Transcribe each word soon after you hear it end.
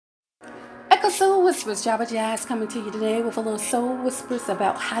Soul Whispers, Java Jazz coming to you today with a little soul whispers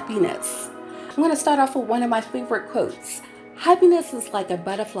about happiness. I'm going to start off with one of my favorite quotes. Happiness is like a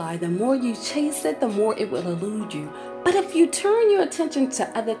butterfly. The more you chase it, the more it will elude you. But if you turn your attention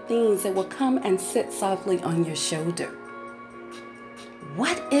to other things, it will come and sit softly on your shoulder.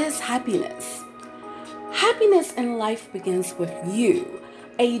 What is happiness? Happiness in life begins with you.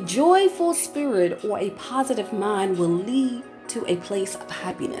 A joyful spirit or a positive mind will lead to a place of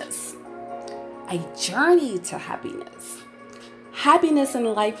happiness. A journey to happiness. Happiness in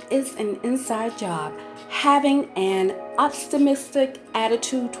life is an inside job. Having an optimistic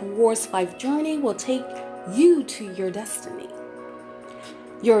attitude towards life journey will take you to your destiny.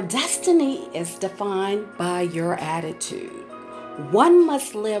 Your destiny is defined by your attitude. One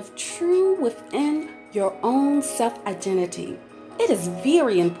must live true within your own self-identity. It is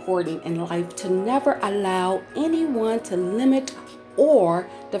very important in life to never allow anyone to limit or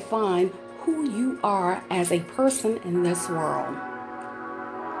define who you are as a person in this world.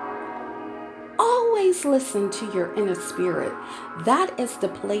 Always listen to your inner spirit. That is the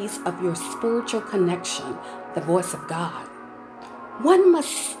place of your spiritual connection, the voice of God. One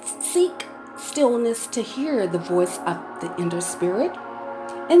must seek stillness to hear the voice of the inner spirit.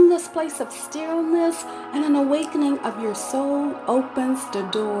 In this place of stillness and an awakening of your soul opens the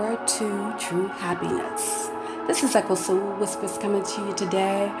door to true happiness. This is Echo Soul Whispers coming to you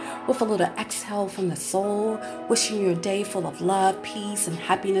today with a little exhale from the soul, wishing you a day full of love, peace, and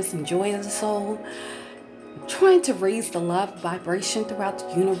happiness and joy of the soul. Trying to raise the love vibration throughout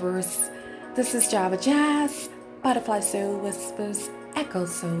the universe. This is Java Jazz, Butterfly Soul Whispers, Echo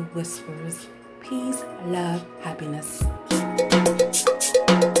Soul Whispers. Peace, love, happiness.